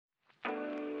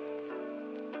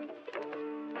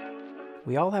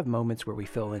We all have moments where we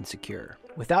feel insecure.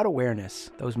 Without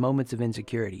awareness, those moments of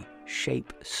insecurity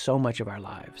shape so much of our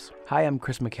lives. Hi, I'm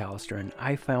Chris McAllister, and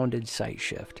I founded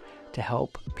SightShift to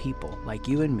help people like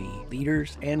you and me,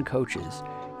 leaders and coaches,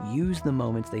 use the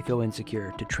moments they feel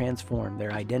insecure to transform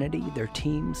their identity, their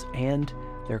teams, and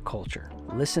their culture.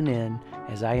 Listen in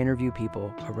as I interview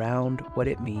people around what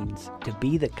it means to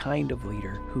be the kind of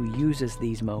leader who uses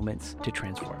these moments to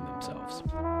transform themselves.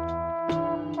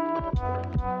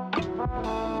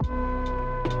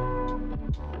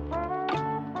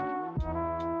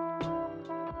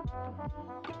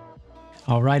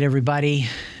 All right, everybody.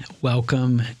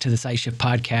 Welcome to the SightShift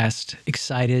podcast.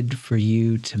 Excited for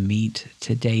you to meet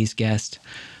today's guest,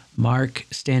 Mark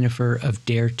Standifer of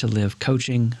Dare to Live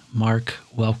Coaching. Mark,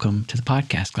 welcome to the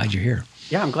podcast. Glad you're here.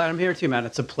 Yeah, I'm glad I'm here too, man.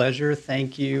 It's a pleasure.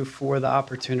 Thank you for the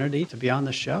opportunity to be on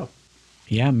the show.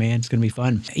 Yeah, man, it's going to be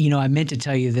fun. You know, I meant to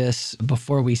tell you this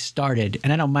before we started,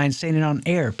 and I don't mind saying it on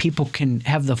air. People can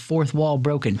have the fourth wall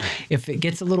broken. If it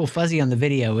gets a little fuzzy on the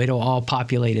video, it'll all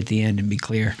populate at the end and be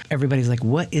clear. Everybody's like,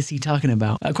 what is he talking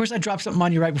about? Of course, I dropped something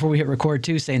on you right before we hit record,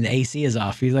 too, saying the AC is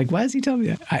off. You're like, why is he telling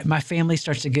me that? My family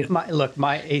starts to get...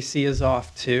 My AC is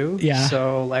off, too. Yeah.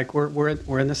 So,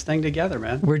 we're in this thing together,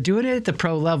 man. We're doing it at the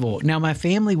pro level. Now, my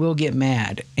family will get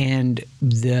mad, and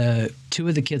two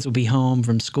of the kids will be home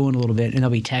from school in a little bit, and they'll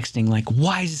be texting like,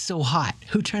 why is it so hot?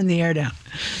 Who turned the air down?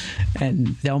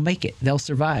 And they'll make it. They'll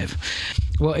survive.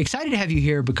 Well, excited to have you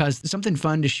here because something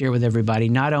fun to share with everybody.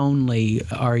 Not only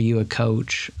are you a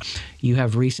coach, you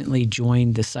have recently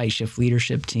joined the SightShift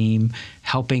leadership team,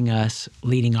 helping us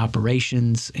leading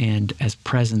operations and as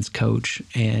presence coach.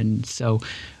 And so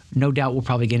no doubt we'll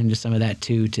probably get into some of that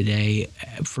too today.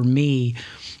 For me,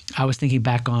 I was thinking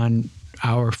back on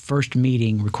our first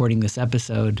meeting recording this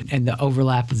episode and the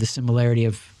overlap of the similarity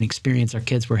of an experience our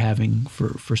kids were having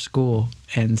for school.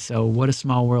 And so what a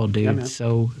small world, dude. Yeah,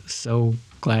 so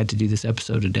glad to do this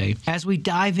episode today. As we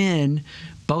dive in,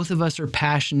 both of us are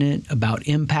passionate about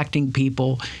impacting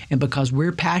people. And because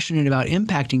we're passionate about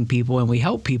impacting people and we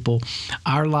help people,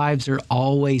 our lives are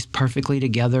always perfectly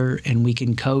together and we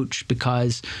can coach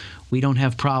because we don't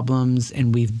have problems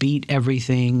and we've beat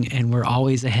everything and we're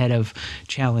always ahead of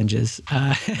challenges.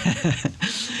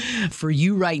 For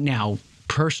you right now,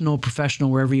 personal,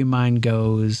 professional, wherever your mind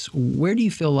goes, where do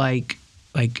you feel like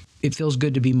it feels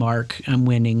good to be Mark, I'm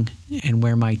winning, and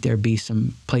where might there be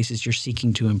some places you're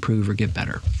seeking to improve or get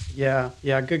better? Yeah,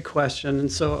 good question.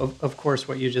 And so, of course,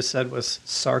 what you just said was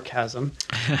sarcasm,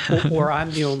 or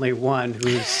I'm the only one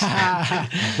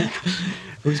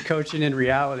who's coaching in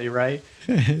reality, right?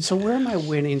 So where am I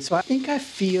winning? So I think I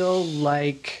feel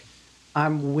like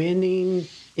I'm winning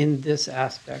in this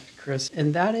aspect, Chris,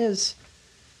 and that is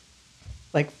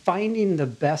like finding the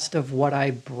best of what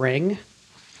I bring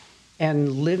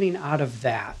and living out of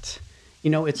that.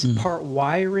 You know, it's part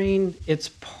wiring, it's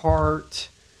part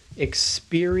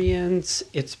experience,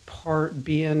 it's part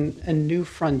being a new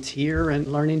frontier and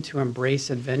learning to embrace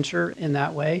adventure in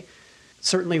that way.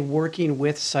 Certainly working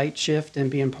with SightShift and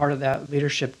being part of that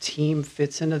leadership team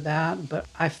fits into that. But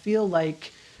I feel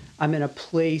like I'm in a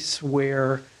place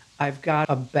where I've got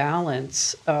a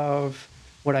balance of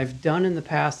what I've done in the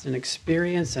past and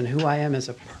experience and who I am as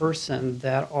a person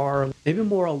that are maybe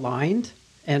more aligned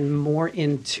and more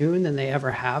in tune than they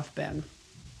ever have been.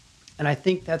 And I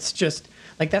think that's just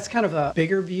that's kind of a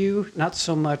bigger view, not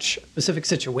so much specific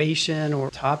situation or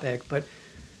topic, but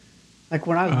like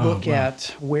when I look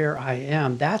at where I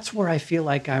am, that's where I feel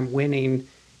like I'm winning,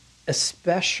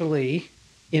 especially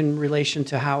in relation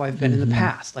to how I've been in the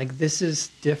past. Like this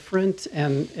is different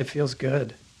and it feels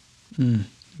good.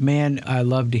 Man, I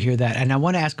love to hear that. And I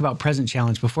want to ask about present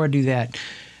challenge. Before I do that,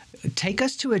 take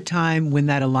us to a time when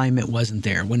that alignment wasn't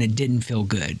there, when it didn't feel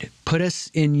good. Put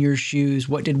us in your shoes.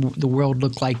 What did the world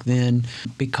look like then?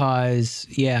 Because,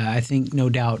 I think no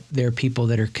doubt there are people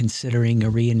that are considering a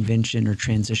reinvention or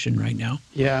transition right now.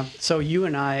 Yeah. So you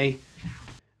and I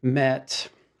met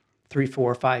 3,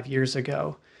 4, 5 years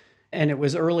ago. And it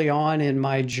was early on in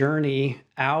my journey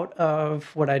out of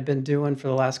what I'd been doing for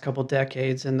the last couple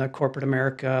decades in the corporate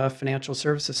America financial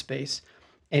services space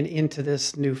and into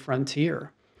this new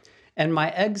frontier. And my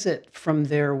exit from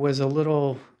there was a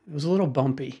little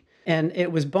bumpy. And it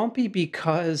was bumpy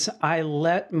because I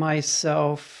let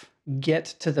myself get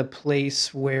to the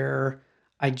place where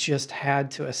I just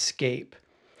had to escape.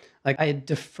 Like I had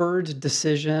deferred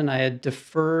decision, I had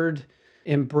deferred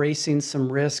embracing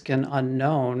some risk and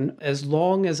unknown as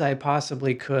long as I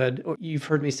possibly could. You've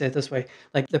heard me say it this way,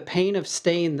 like the pain of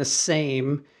staying the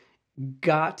same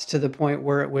got to the point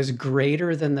where it was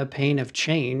greater than the pain of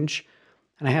change,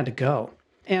 and I had to go.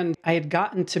 And I had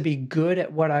gotten to be good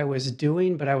at what I was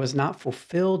doing, but I was not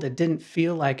fulfilled. It didn't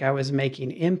feel like I was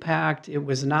making impact. It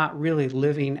was not really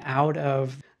living out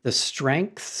of the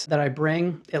strengths that I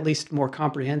bring, at least more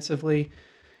comprehensively.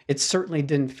 It certainly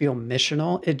didn't feel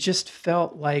missional. It just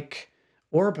felt like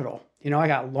orbital. I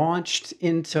got launched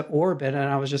into orbit and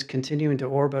I was just continuing to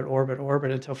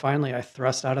orbit until finally I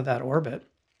thrust out of that orbit.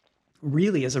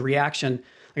 Really as a reaction,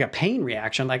 like a pain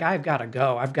reaction, like I've got to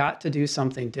go. I've got to do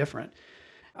something different.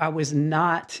 I was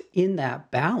not in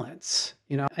that balance.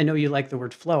 I know you like the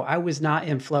word flow. I was not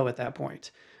in flow at that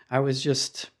point. I was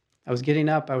getting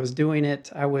up, I was doing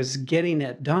it, I was getting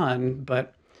it done,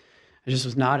 but I just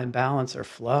was not in balance or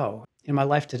flow. My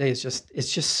life today it's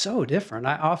just so different.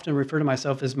 I often refer to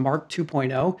myself as Mark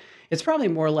 2.0. It's probably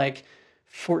more like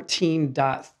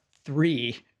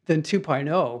 14.3 than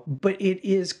 2.0, but it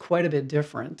is quite a bit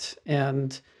different.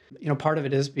 And part of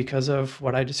it is because of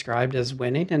what I described as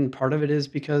winning, and part of it is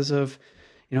because of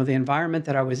the environment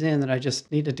that I was in that I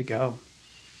just needed to go.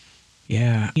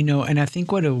 Yeah. And I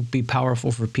think what it will be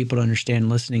powerful for people to understand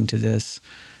listening to this,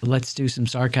 let's do some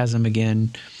sarcasm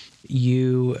again.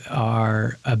 You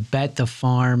are a bet the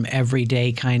farm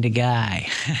everyday kind of guy.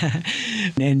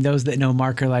 And those that know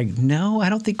Mark are like, no, I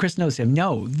don't think Chris knows him.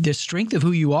 No, the strength of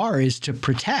who you are is to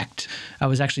protect. I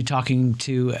was actually talking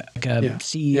to a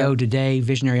CEO today,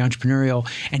 visionary entrepreneurial,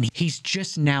 and he's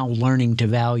just now learning to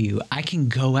value. I can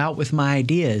go out with my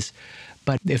ideas,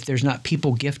 but if there's not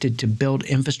people gifted to build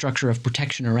infrastructure of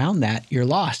protection around that, you're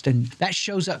lost. And that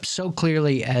shows up so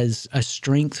clearly as a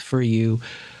strength for you.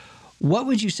 What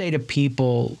would you say to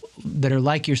people that are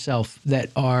like yourself, that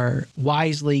are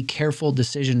wisely careful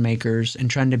decision makers and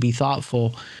trying to be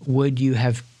thoughtful? Would you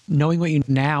have, knowing what you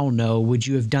now know, would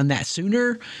you have done that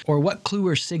sooner? Or what clue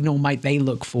or signal might they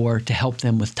look for to help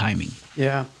them with timing?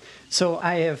 Yeah. So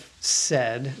I have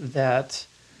said that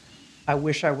I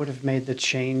wish I would have made the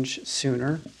change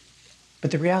sooner,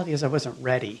 but the reality is I wasn't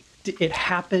ready. It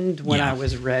happened when I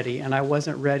was ready, and I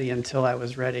wasn't ready until I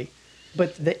was ready.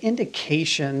 But the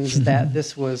indications that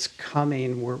this was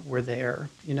coming were there.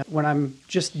 When I'm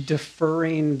just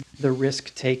deferring the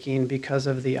risk taking because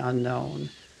of the unknown,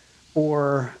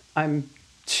 or I'm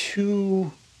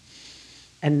too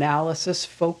analysis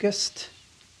focused,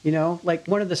 like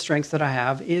one of the strengths that I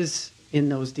have is in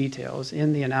those details,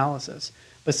 in the analysis.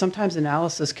 But sometimes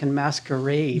analysis can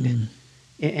masquerade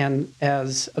and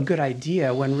as a good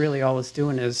idea when really all it's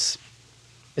doing is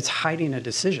it's hiding a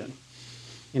decision.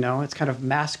 It's kind of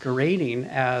masquerading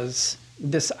as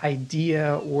this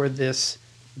idea or this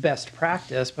best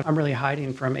practice, but I'm really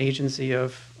hiding from agency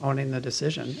of owning the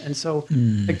decision. And so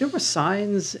there were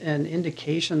signs and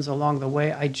indications along the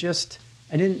way. I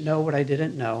didn't know what I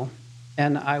didn't know.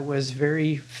 And I was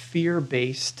very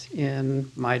fear-based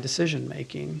in my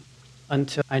decision-making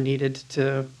until I needed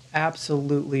to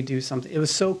absolutely do something. It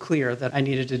was so clear that I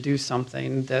needed to do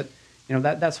something that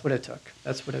that's what it took.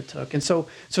 That's what it took. And so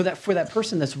that for that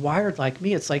person that's wired like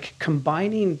me, it's like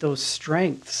combining those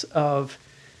strengths of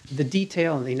the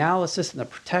detail and the analysis and the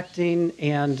protecting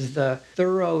and the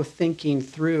thorough thinking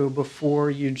through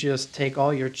before you just take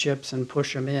all your chips and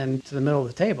push them into the middle of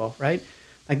the table, right?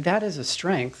 Like that is a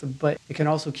strength, but it can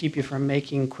also keep you from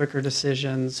making quicker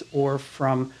decisions or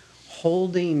from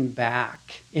holding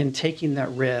back in taking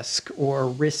that risk or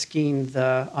risking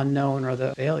the unknown or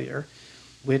the failure,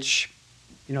 which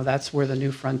that's where the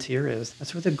new frontier is.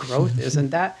 That's where the growth is.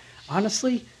 And that,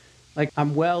 honestly, like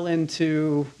I'm well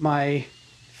into my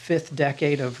 5th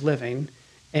decade of living,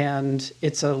 and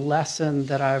it's a lesson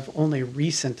that I've only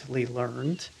recently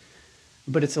learned,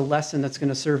 but it's a lesson that's going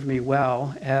to serve me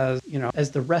well as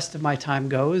the rest of my time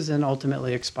goes and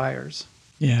ultimately expires.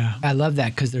 Yeah, I love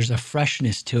that because there's a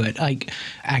freshness to it. Like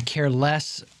I care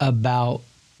less about,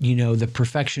 the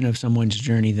perfection of someone's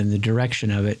journey than the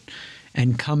direction of it.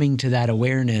 And coming to that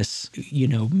awareness,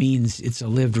 means it's a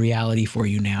lived reality for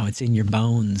you now. It's in your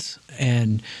bones,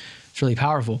 and it's really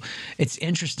powerful. It's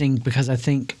interesting because I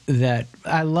think that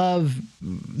I love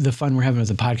the fun we're having with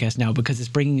the podcast now because it's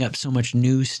bringing up so much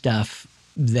new stuff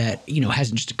that,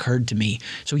 hasn't just occurred to me.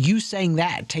 So you saying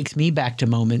that takes me back to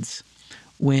moments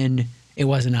when it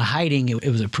wasn't a hiding, it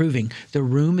was a proving. The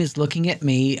room is looking at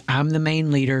me. I'm the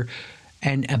main leader.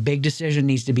 And a big decision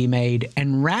needs to be made.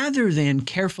 And rather than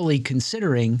carefully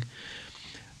considering,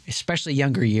 especially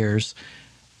younger years,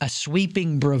 a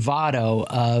sweeping bravado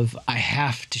of I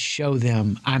have to show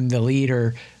them I'm the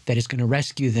leader that is going to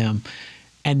rescue them,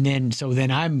 And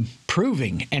then I'm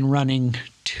proving and running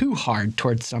too hard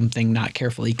towards something not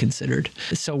carefully considered.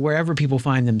 So wherever people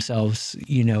find themselves,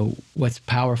 what's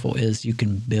powerful is you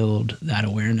can build that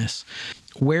awareness.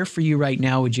 Where for you right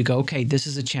now would you go, okay, this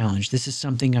is a challenge. This is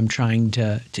something I'm trying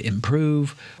to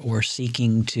improve or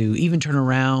seeking to even turn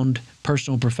around,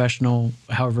 personal, professional,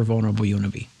 however vulnerable you want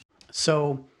to be?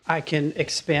 So I can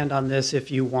expand on this if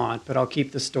you want, but I'll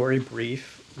keep the story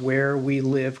brief. Where we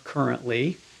live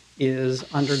currently is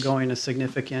undergoing a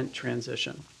significant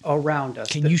transition around us.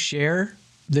 Can you share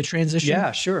the transition?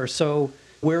 Yeah, sure. So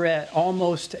we're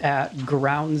almost at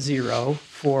ground zero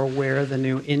for where the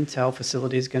new Intel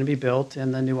facility is going to be built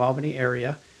in the New Albany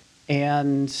area.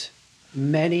 And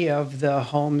many of the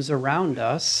homes around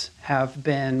us have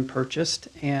been purchased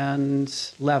and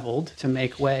leveled to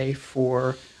make way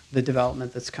for the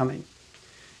development that's coming.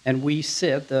 And we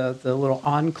sit, the little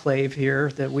enclave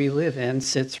here that we live in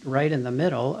sits right in the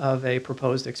middle of a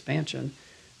proposed expansion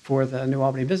for the New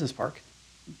Albany Business Park.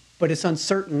 But it's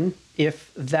uncertain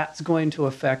if that's going to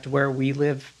affect where we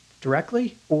live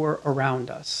directly or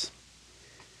around us.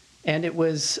 And it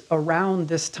was around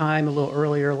this time, a little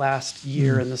earlier last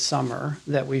year in the summer,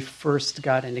 that we first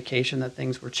got indication that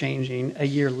things were changing. A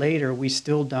year later, we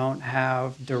still don't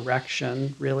have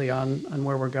direction really on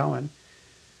where we're going.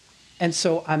 And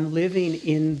so I'm living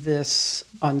in this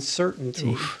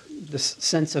uncertainty, this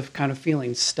sense of kind of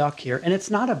feeling stuck here. And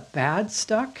it's not a bad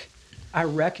stuck. I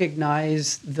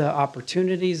recognize the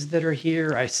opportunities that are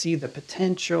here. I see the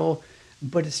potential,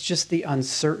 but it's just the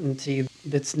uncertainty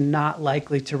that's not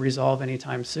likely to resolve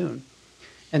anytime soon.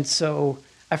 And so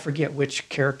I forget which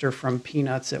character from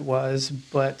Peanuts it was,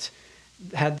 but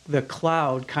had the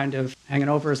cloud kind of hanging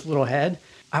over his little head.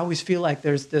 I always feel like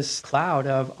there's this cloud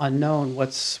of unknown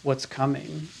what's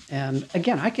coming. And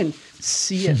again, I can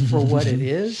see it for what it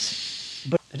is,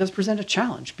 but it does present a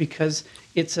challenge because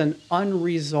it's an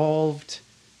unresolved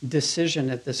decision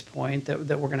at this point that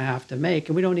we're going to have to make.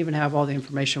 And we don't even have all the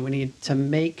information we need to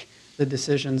make the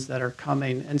decisions that are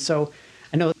coming. And so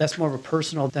I know that's more of a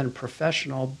personal than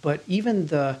professional, but even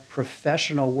the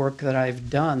professional work that I've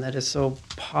done that has so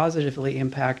positively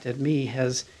impacted me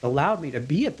has allowed me to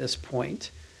be at this point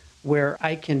where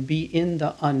I can be in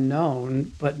the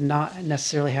unknown, but not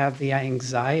necessarily have the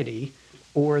anxiety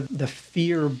or the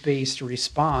fear-based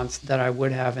response that I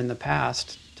would have in the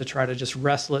past to try to just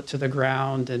wrestle it to the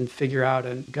ground and figure out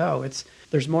and go.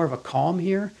 There's more of a calm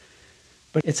here,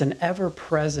 but it's an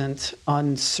ever-present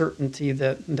uncertainty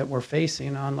that we're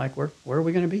facing on, like, where are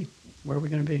we going to be? Where are we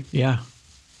going to be? Yeah.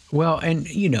 Well, and,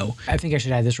 I think I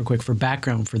should add this real quick for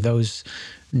background for those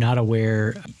not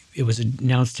aware. It was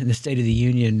announced in the State of the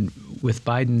Union with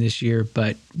Biden this year,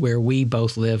 but where we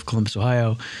both live, Columbus,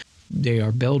 Ohio, they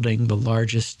are building the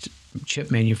largest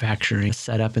chip manufacturing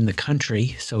setup in the country.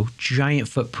 So giant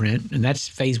footprint. And that's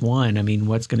phase one. I mean,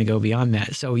 what's going to go beyond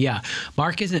that? So yeah,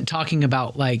 Mark isn't talking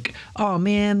about like, oh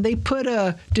man, they put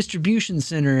a distribution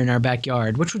center in our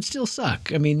backyard, which would still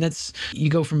suck. I mean, you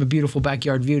go from a beautiful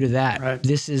backyard view to that. Right.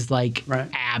 This is like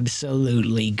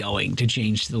absolutely going to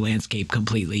change the landscape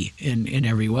completely in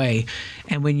every way.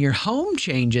 And when your home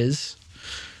changes,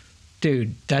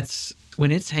 dude, that's when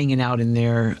it's hanging out in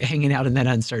that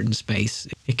uncertain space,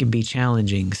 it can be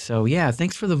challenging. So yeah,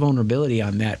 thanks for the vulnerability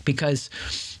on that, because,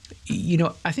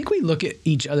 I think we look at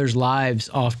each other's lives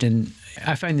often.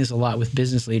 I find this a lot with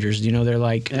business leaders. They're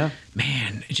like,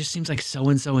 man, it just seems like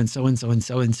so-and-so and so-and-so and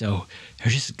so-and-so,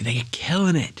 they're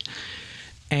killing it.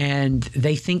 And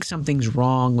they think something's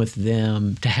wrong with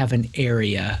them to have an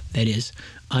area that is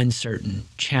uncertain,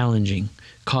 challenging,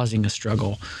 causing a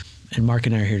struggle. And Mark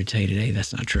and I are here to tell you today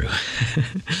that's not true.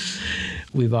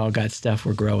 We've all got stuff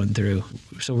we're growing through.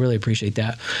 So really appreciate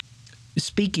that.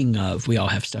 Speaking of, we all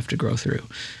have stuff to grow through.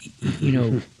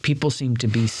 People seem to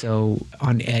be so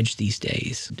on edge these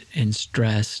days and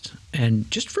stressed. And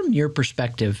just from your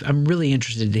perspective, I'm really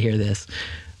interested to hear this.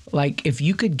 Like, if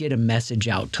you could get a message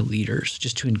out to leaders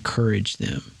just to encourage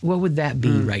them, what would that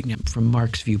be right now from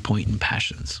Mark's viewpoint and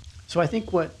passions? So I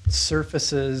think what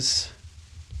surfaces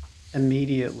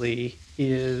immediately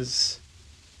is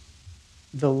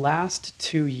the last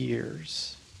 2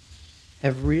 years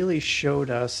have really showed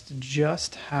us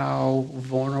just how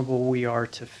vulnerable we are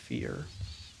to fear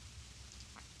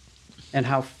and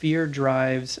how fear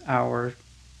drives our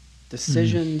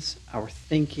decisions, our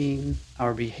thinking,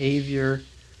 our behavior.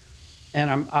 And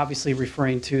I'm obviously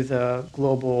referring to the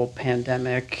global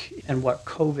pandemic and what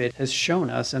COVID has shown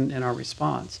us in our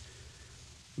response.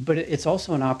 But it's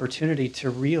also an opportunity to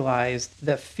realize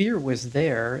that fear was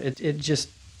there. It just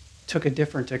took a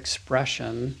different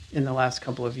expression in the last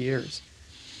couple of years.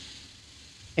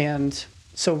 And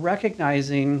so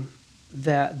recognizing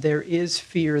that there is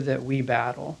fear that we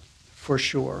battle, for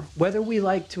sure. Whether we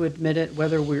like to admit it,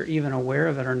 whether we're even aware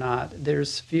of it or not,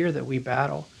 there's fear that we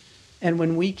battle. And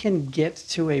when we can get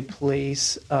to a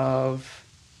place of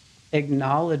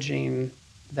acknowledging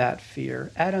that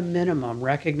fear, at a minimum,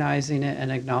 recognizing it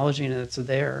and acknowledging it's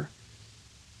there,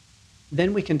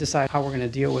 then we can decide how we're going to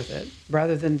deal with it,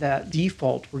 rather than that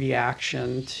default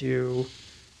reaction to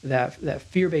that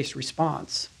fear-based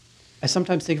response. I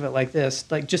sometimes think of it like this,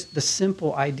 like just the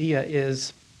simple idea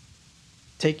is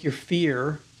take your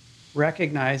fear,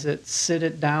 recognize it, sit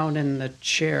it down in the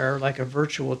chair, like a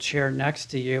virtual chair next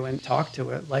to you, and talk to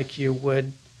it like you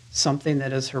would something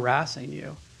that is harassing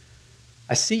you.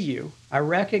 I see you. I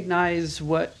recognize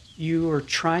what you are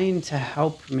trying to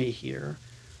help me here,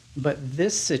 but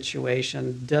this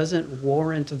situation doesn't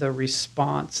warrant the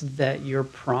response that you're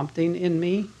prompting in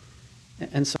me.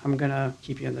 And so I'm going to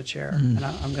keep you in the chair, and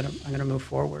I'm going to move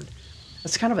forward.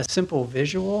 That's kind of a simple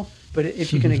visual, but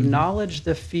if you can acknowledge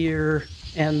the fear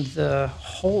and the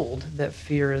hold that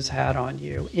fear has had on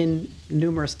you in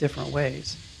numerous different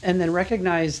ways, and then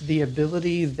recognize the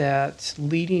ability that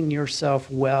leading yourself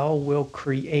well will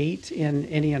create in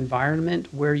any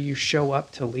environment where you show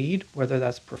up to lead, whether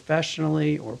that's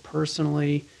professionally or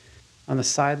personally, on the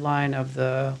sideline of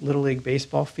the Little League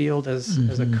baseball field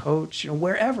as a coach,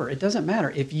 wherever, it doesn't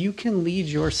matter. If you can lead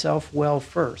yourself well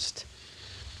first,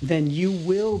 then you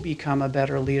will become a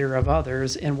better leader of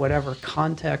others in whatever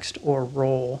context or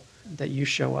role that you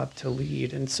show up to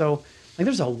lead. And so, like,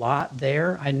 there's a lot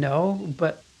there, I know,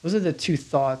 but those are the two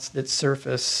thoughts that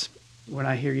surface when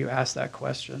I hear you ask that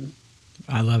question.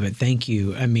 I love it. Thank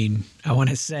you. I mean, I want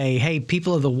to say, hey,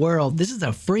 people of the world, this is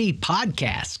a free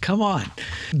podcast. Come on.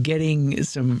 Getting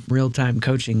some real-time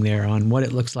coaching there on what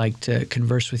it looks like to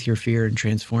converse with your fear and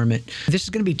transform it. This is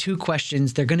going to be two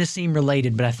questions. They're going to seem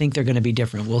related, but I think they're going to be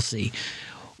different. We'll see.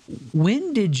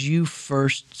 When did you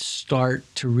first start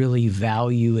to really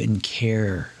value and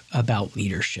care about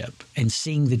leadership and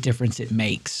seeing the difference it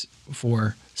makes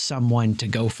for someone to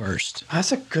go first?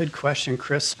 That's a good question,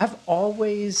 Chris. I've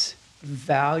always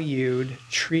valued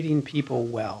treating people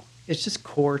well. It's just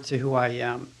core to who I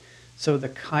am. So the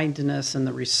kindness and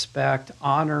the respect,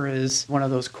 honor is one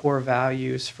of those core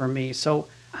values for me. So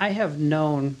I have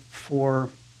known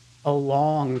for a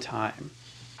long time,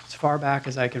 as far back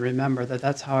as I can remember, that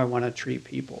that's how I want to treat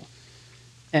people.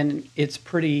 And it's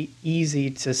pretty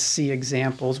easy to see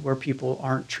examples where people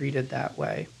aren't treated that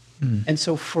way. And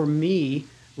so for me,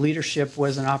 leadership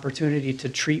was an opportunity to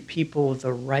treat people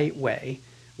the right way,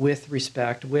 with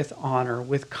respect, with honor,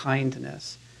 with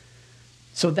kindness.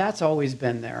 So that's always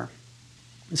been there,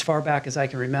 as far back as I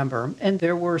can remember. And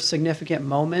there were significant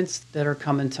moments that are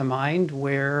coming to mind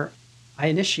where I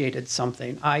initiated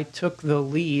something. I took the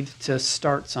lead to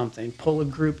start something, pull a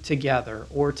group together,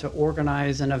 or to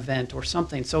organize an event or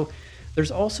something. So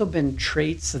there's also been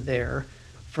traits there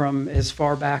from as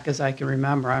far back as I can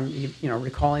remember. I'm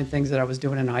recalling things that I was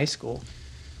doing in high school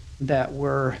that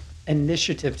were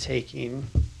initiative taking.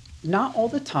 Not all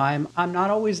the time. I'm not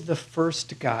always the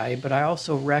first guy, but I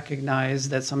also recognize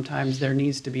that sometimes there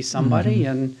needs to be somebody,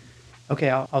 and okay,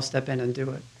 I'll step in and do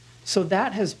it. So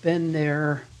that has been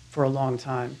there for a long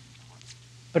time.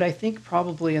 But I think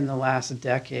probably in the last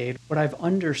decade, what I've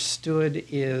understood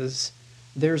is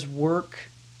there's work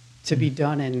to be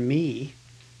done in me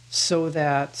so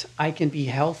that I can be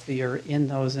healthier in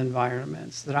those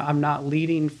environments, that I'm not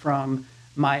leading from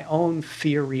my own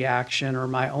fear reaction or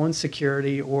my own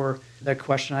security, or the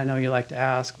question I know you like to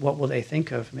ask, what will they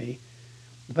think of me?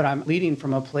 But I'm leading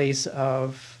from a place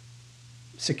of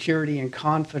security and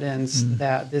confidence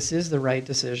that this is the right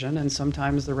decision. And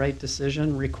sometimes the right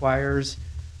decision requires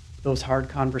those hard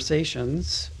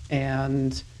conversations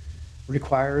and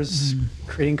requires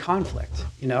creating conflict,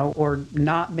 or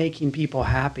not making people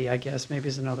happy, I guess maybe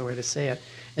is another way to say it.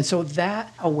 And so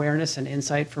that awareness and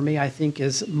insight for me, I think,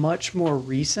 is much more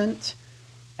recent,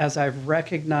 as I've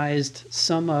recognized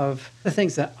some of the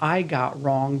things that I got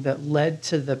wrong that led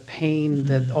to the pain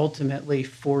that ultimately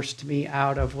forced me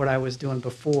out of what I was doing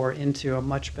before into a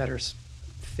much better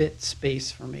fit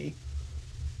space for me.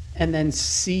 And then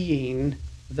seeing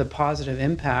the positive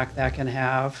impact that can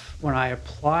have when I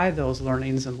apply those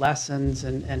learnings and lessons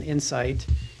and insight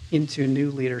into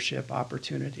new leadership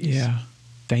opportunities. Yeah.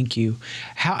 Thank you.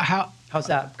 How's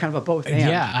that? Kind of a both and.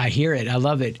 Yeah, I hear it. I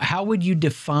love it. How would you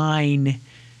define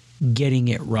getting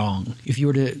it wrong? If you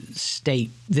were to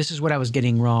state, this is what I was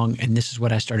getting wrong and this is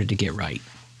what I started to get right.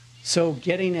 So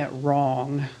getting it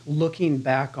wrong, looking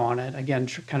back on it, again,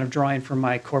 kind of drawing from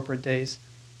my corporate days,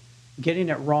 getting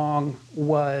it wrong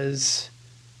was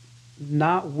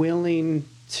not willing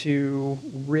to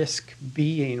risk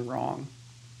being wrong.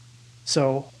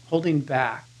 So holding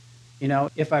back,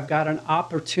 if I've got an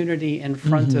opportunity in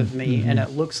front of me and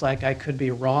it looks like I could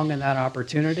be wrong in that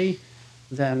opportunity,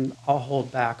 then I'll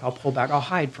hold back. I'll pull back. I'll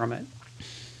hide from it.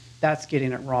 That's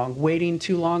getting it wrong. Waiting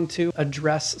too long to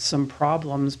address some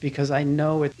problems because I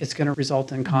know it's going to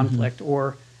result in conflict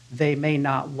or they may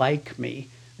not like me.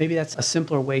 Maybe that's a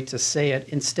simpler way to say it.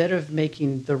 Instead of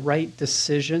making the right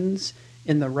decisions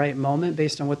in the right moment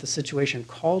based on what the situation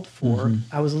called for,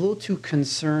 I was a little too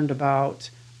concerned about,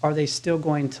 are they still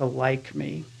going to like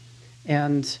me?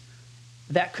 And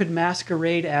that could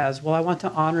masquerade as, well, I want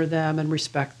to honor them and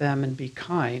respect them and be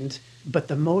kind. But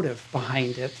the motive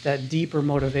behind it, that deeper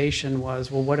motivation was,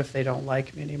 well, what if they don't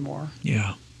like me anymore?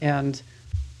 Yeah. And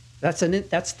that's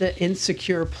the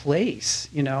insecure place,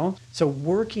 So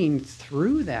working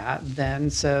through that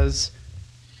then says,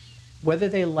 whether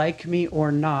they like me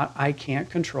or not, I can't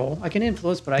control. I can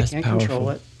influence, but I can't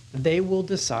control it. They will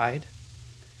decide.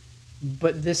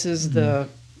 But this is the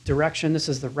direction, this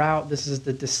is the route, this is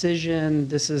the decision,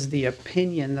 this is the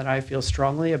opinion that I feel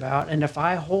strongly about. And if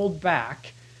I hold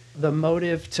back, the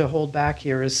motive to hold back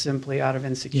here is simply out of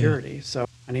insecurity. Yeah. So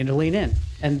I need to lean in.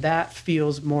 And that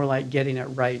feels more like getting it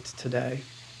right today.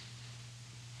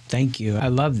 Thank you. I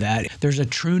love that. There's a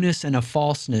trueness and a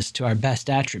falseness to our best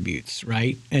attributes,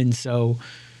 right? And so,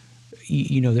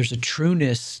 there's a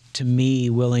trueness to me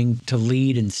willing to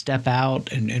lead and step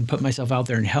out and put myself out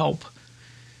there and help.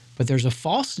 But there's a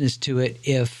falseness to it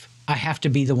if I have to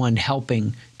be the one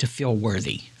helping to feel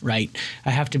worthy, right?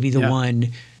 I have to be the one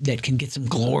that can get some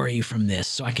glory from this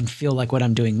so I can feel like what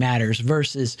I'm doing matters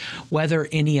versus whether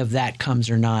any of that comes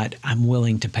or not, I'm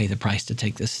willing to pay the price to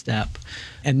take this step.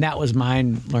 And that was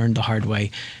mine, learned the hard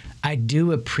way. I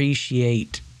do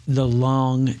appreciate the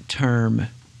long-term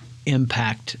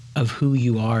impact of who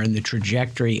you are and the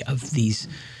trajectory of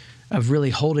really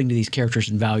holding to these characters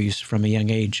and values from a young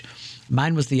age.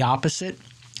 Mine was the opposite.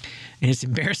 And it's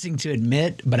embarrassing to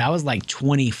admit, but I was like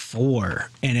 24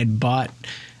 and had bought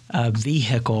a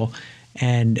vehicle.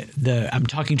 And I'm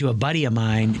talking to a buddy of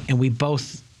mine, and we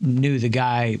both knew the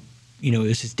guy, it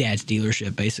was his dad's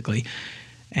dealership, basically.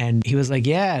 And he was like,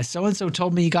 yeah, so-and-so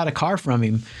told me you got a car from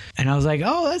him. And I was like,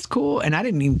 oh, that's cool. And I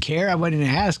didn't even care. I went in and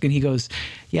asked. And he goes,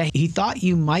 yeah, he thought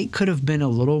you could have been a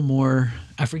little more,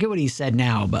 I forget what he said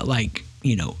now, but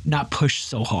not push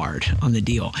so hard on the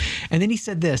deal. And then he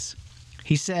said this.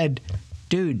 He said,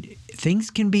 dude, things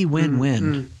can be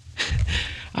win-win.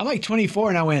 I'm like 24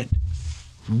 and I went,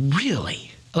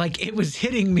 really? Like it was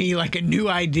hitting me like a new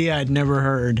idea I'd never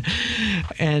heard.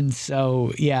 And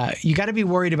so, yeah, you got to be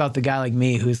worried about the guy like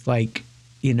me who's like,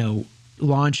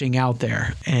 launching out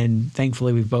there. And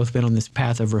thankfully, we've both been on this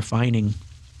path of refining.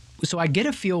 So I get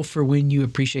a feel for when you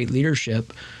appreciate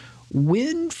leadership.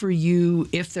 When for you,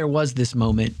 if there was this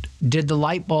moment, did the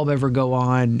light bulb ever go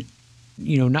on,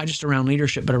 not just around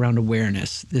leadership, but around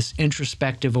awareness, this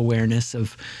introspective awareness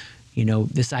of,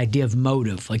 this idea of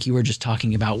motive, like you were just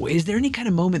talking about? Is there any kind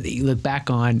of moment that you look back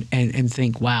on and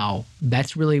think, wow,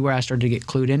 that's really where I started to get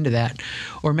clued into that?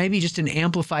 Or maybe just an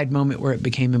amplified moment where it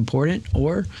became important?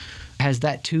 Or has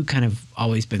that too kind of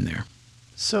always been there?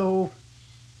 So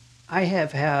I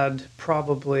have had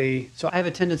I have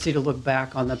a tendency to look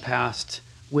back on the past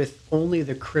with only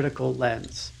the critical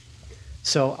lens.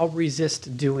 So I'll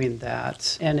resist doing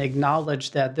that and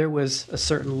acknowledge that there was a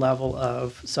certain level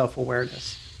of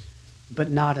self-awareness,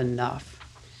 but not enough.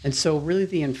 And so really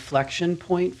the inflection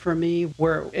point for me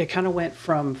where it kind of went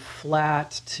from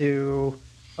flat to,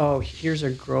 oh, here's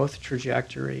a growth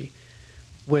trajectory,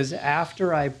 was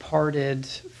after I parted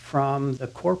from the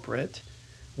corporate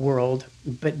world,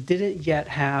 but didn't yet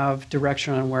have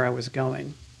direction on where I was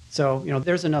going. So,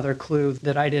 there's another clue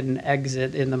that I didn't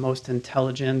exit in the most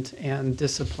intelligent and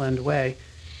disciplined way.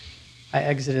 I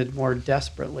exited more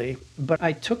desperately, but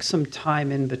I took some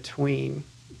time in between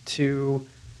to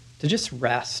just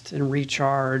rest and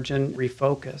recharge and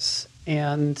refocus.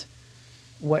 And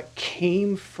what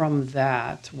came from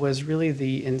that was really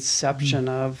the inception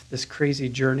of this crazy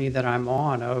journey that I'm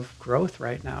on of growth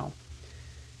right now.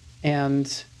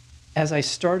 And as I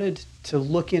started to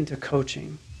look into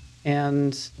coaching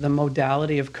and the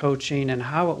modality of coaching and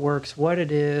how it works, what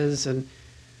it is, and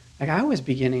I was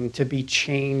beginning to be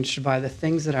changed by the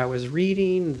things that I was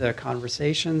reading, the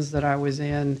conversations that I was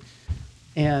in.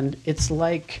 And it's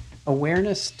like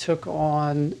awareness took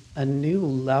on a new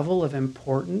level of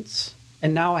importance.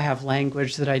 And now I have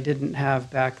language that I didn't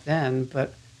have back then.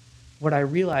 But what I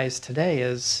realize today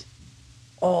is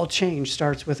all change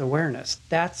starts with awareness.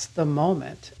 That's the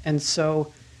moment. And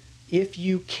so if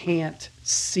you can't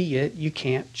see it, you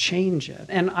can't change it.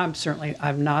 And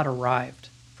I've not arrived.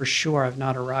 for sure I've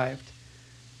not arrived,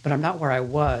 but I'm not where I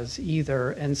was either.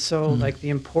 And so, like,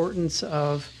 the importance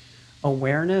of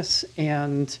awareness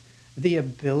and the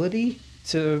ability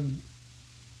to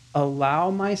allow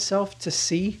myself to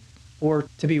see or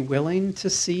to be willing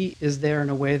to see is there in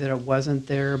a way that it wasn't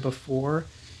there before.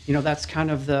 You know, that's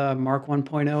kind of the Mark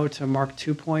 1.0 to Mark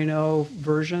 2.0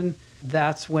 version.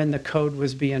 That's when the code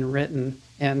was being written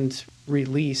and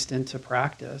released into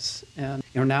practice. And,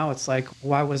 you know, now it's like,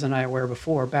 why wasn't I aware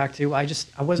before? Back to, I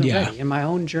wasn't ready. In my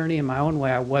own journey, in my own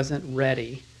way, I wasn't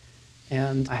ready.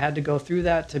 And I had to go through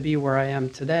that to be where I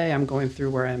am today. I'm going through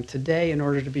where I am today in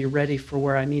order to be ready for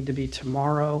where I need to be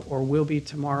tomorrow or will be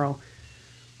tomorrow.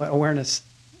 But awareness,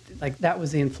 like, that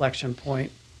was the inflection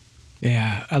point.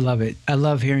 Yeah, I love it. I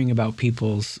love hearing about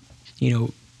people's,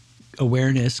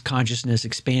 awareness, consciousness,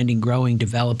 expanding, growing,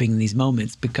 developing in these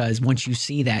moments, because once you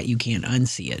see that, you can't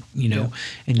unsee it,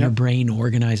 and your brain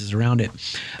organizes around it.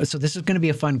 So this is going to be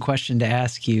a fun question to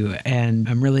ask you, and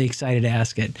I'm really excited to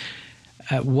ask it.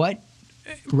 What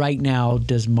right now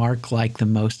does Mark like the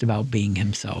most about being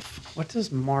himself? What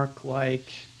does Mark like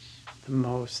the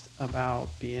most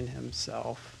about being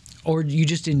himself? Or you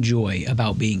just enjoy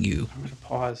about being you? I'm going to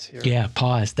pause here. Yeah,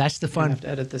 pause. That's the fun. I have to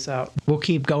edit this out. We'll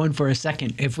keep going for a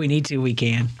second. If we need to, we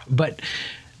can. But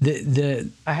go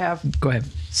ahead.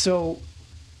 So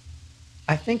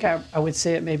I think I would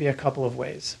say it maybe a couple of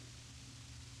ways.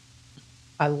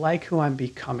 I like who I'm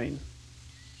becoming.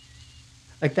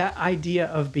 Like, that idea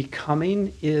of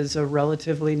becoming is a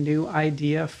relatively new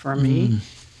idea for me,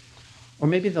 or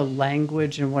maybe the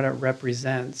language and what it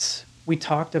represents. We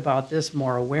talked about this,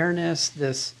 more awareness,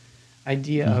 this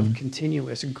idea of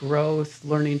continuous growth,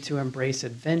 learning to embrace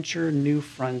adventure, new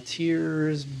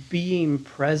frontiers, being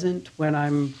present when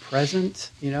I'm present,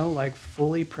 like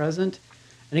fully present.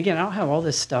 And again, I don't have all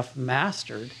this stuff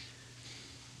mastered,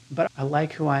 but I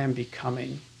like who I am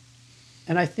becoming.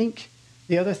 And I think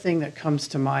the other thing that comes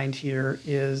to mind here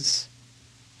is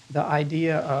the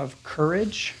idea of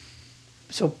courage.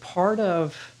 So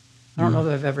I don't know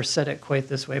that I've ever said it quite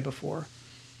this way before.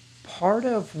 Part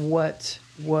of what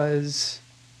was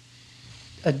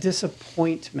a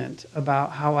disappointment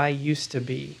about how I used to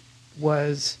be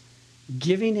was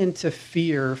giving into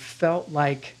fear felt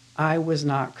like I was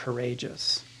not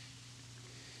courageous.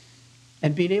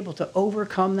 And being able to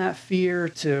overcome that fear,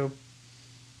 to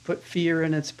put fear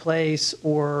in its place,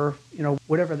 or,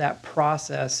 whatever that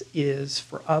process is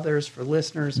for others, for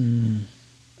listeners,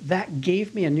 that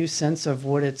gave me a new sense of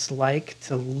what it's like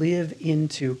to live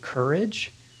into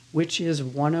courage, which is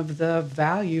one of the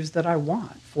values that I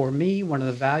want. For me, one of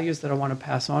the values that I want to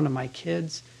pass on to my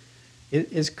kids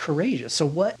is courageous. So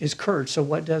what is courage? So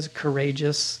what does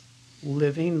courageous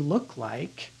living look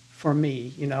like for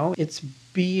me? It's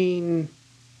being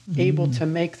able to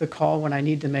make the call when I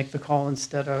need to make the call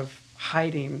instead of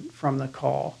hiding from the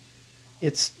call.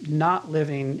 It's not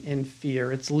living in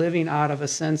fear. It's living out of a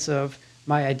sense of,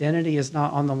 my identity is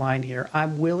not on the line here.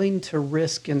 I'm willing to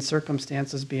risk in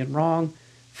circumstances being wrong,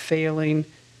 failing,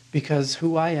 because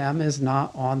who I am is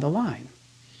not on the line.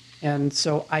 And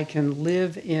so I can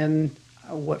live in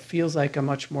what feels like a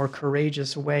much more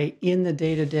courageous way in the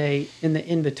day-to-day, in the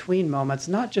in-between moments,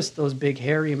 not just those big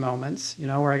hairy moments,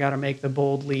 where I got to make the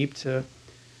bold leap to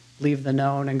leave the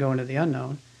known and go into the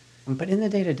unknown. But in the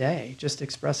day-to-day, just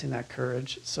expressing that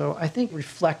courage. So I think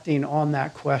reflecting on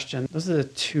that question, those are the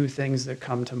two things that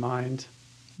come to mind.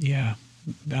 Yeah,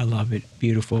 I love it.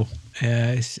 Beautiful.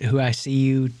 Who I see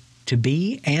you to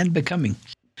be and becoming.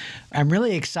 I'm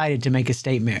really excited to make a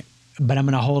statement, but I'm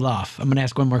going to hold off. I'm going to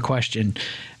ask one more question.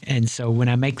 And so when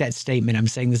I make that statement, I'm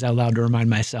saying this out loud to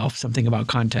remind myself something about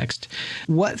context.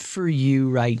 What for you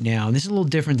right now, and this is a little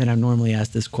different than I normally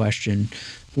ask this question,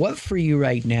 what for you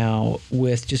right now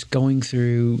with just going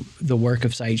through the work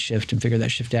of SightShift and figure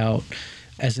that shift out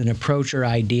as an approach or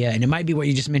idea, and it might be what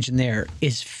you just mentioned there,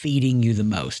 is feeding you the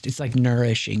most? It's like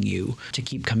nourishing you to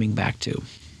keep coming back to.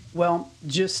 Well,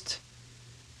 just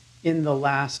in the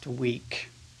last week,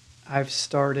 I've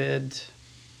started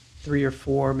 3 or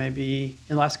 4, maybe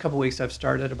in the last couple of weeks, I've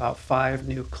started about 5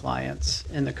 new clients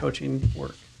in the coaching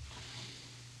work.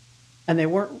 And they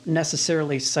weren't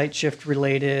necessarily SightShift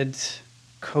related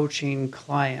coaching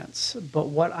clients. But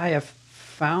what I have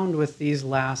found with these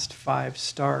last 5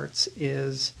 starts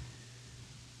is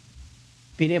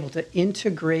being able to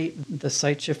integrate the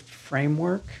SightShift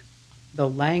framework, the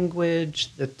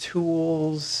language, the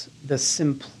tools, the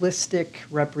simplistic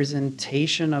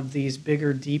representation of these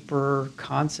bigger, deeper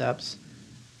concepts.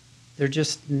 They're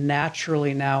just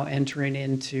naturally now entering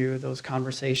into those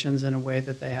conversations in a way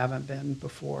that they haven't been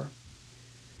before,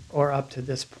 or up to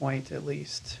this point at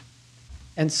least.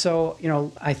 And so,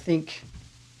 I think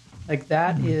Like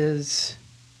that's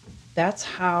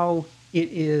how it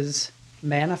is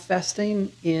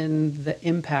manifesting in the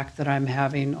impact that I'm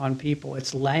having on people.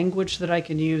 It's language that I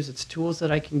can use, it's tools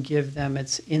that I can give them,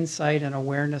 it's insight and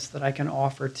awareness that I can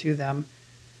offer to them.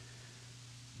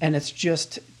 And it's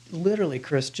just literally,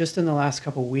 Chris, just in the last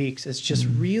couple of weeks, it's just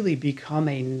really become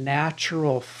a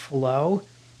natural flow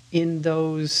in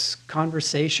those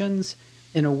conversations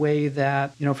in a way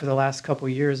that, for the last couple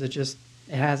of years, it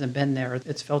hasn't been there.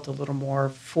 It's felt a little more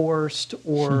forced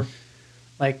or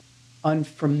like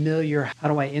unfamiliar. How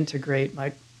do I integrate?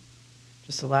 Like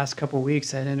just the last couple of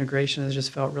weeks, that integration has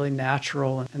just felt really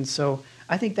natural. And so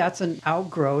I think that's an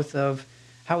outgrowth of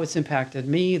how it's impacted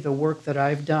me, the work that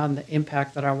I've done, the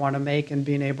impact that I want to make, and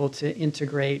being able to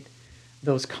integrate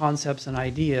those concepts and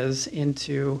ideas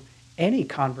into any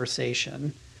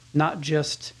conversation, not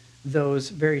just those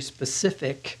very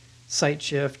specific sight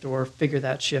shift or figure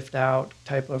that shift out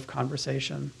type of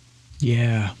conversation.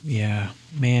 Yeah.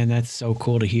 Man, that's so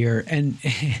cool to hear. And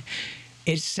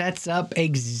it sets up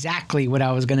exactly what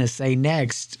I was going to say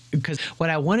next, because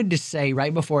what I wanted to say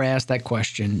right before I asked that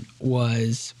question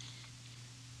was,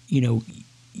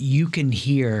 you can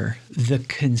hear the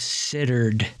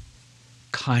considered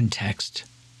context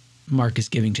Mark is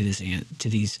giving to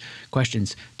these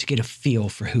questions to get a feel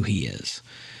for who he is.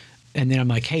 And then I'm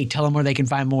like, hey, tell them where they can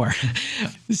find more.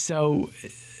 So,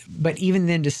 but even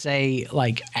then to say,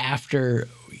 like, after,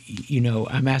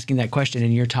 I'm asking that question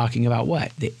and you're talking about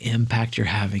what? The impact you're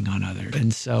having on others.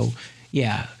 And so,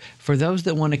 yeah, for those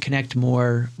that want to connect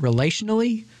more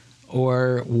relationally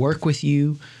or work with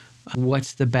you,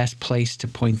 what's the best place to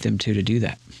point them to do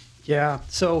that? Yeah.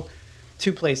 So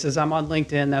 2 places. I'm on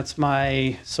LinkedIn. That's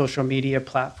my social media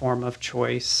platform of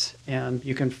choice. And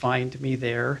you can find me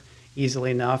there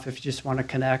easily enough if you just want to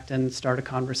connect and start a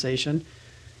conversation.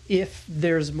 If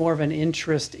there's more of an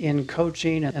interest in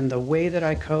coaching and the way that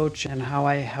I coach and how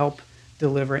I help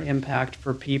deliver impact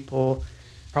for people,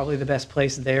 probably the best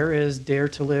place there is Dare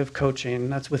to Live Coaching.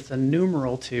 That's with the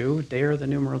numeral 2,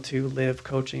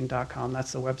 livecoaching.com.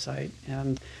 That's the website.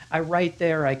 And I write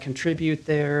there, I contribute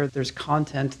there. There's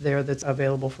content there that's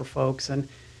available for folks. And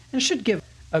it should give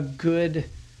a good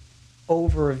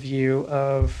overview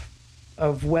of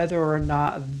whether or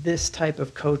not this type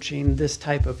of coaching, this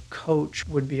type of coach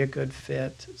would be a good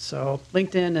fit. So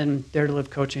LinkedIn and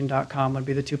daretolivecoaching.com would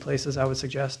be the 2 places I would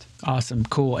suggest. Awesome.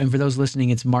 Cool. And for those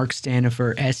listening, it's Mark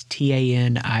Stanifer,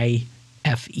 Stanifer.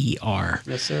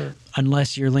 Yes, sir.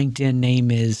 Unless your LinkedIn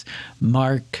name is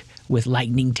Mark with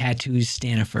lightning tattoos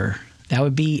Stanifer. That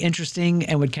would be interesting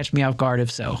and would catch me off guard if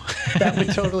so. That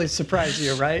would totally surprise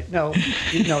you, right? No,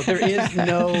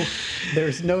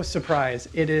 there's no surprise.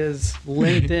 It is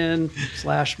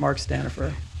LinkedIn/Mark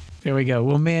Stanifer. There we go.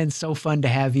 Well, man, so fun to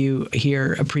have you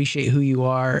here. Appreciate who you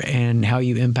are and how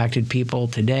you impacted people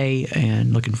today,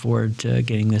 and looking forward to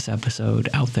getting this episode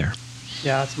out there.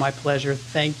 Yeah, it's my pleasure.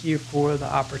 Thank you for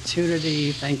the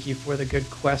opportunity. Thank you for the good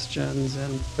questions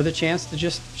and for the chance to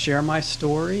just share my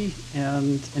story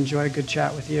and enjoy a good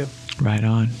chat with you. Right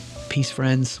on. Peace,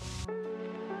 friends.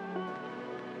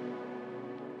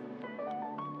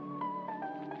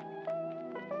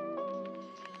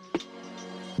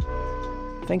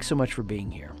 Thanks so much for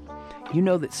being here. You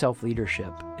know that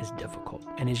self-leadership is difficult.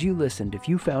 And as you listened, if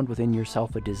you found within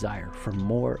yourself a desire for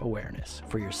more awareness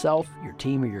for yourself, your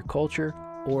team, or your culture,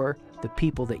 or the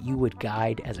people that you would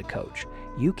guide as a coach,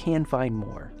 you can find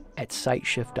more at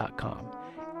sightshift.com,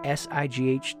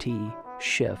 SIGHT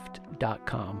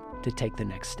shift.com, to take the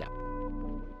next step.